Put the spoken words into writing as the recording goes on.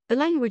The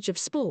language of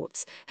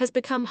sports has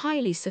become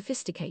highly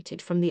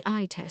sophisticated, from the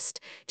eye test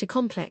to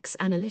complex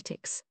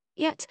analytics.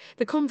 Yet,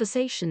 the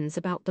conversations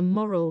about the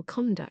moral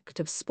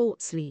conduct of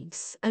sports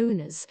leagues,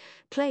 owners,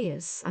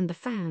 players, and the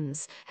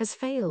fans has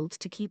failed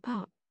to keep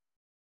up.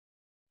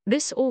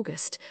 This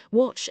August,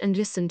 watch and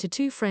listen to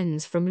two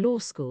friends from law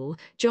school,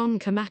 John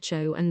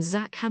Camacho and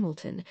Zach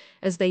Hamilton,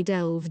 as they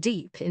delve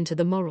deep into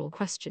the moral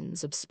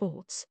questions of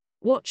sports.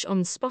 Watch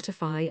on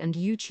Spotify and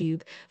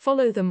YouTube,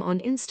 follow them on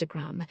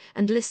Instagram,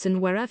 and listen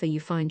wherever you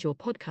find your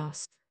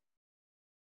podcasts.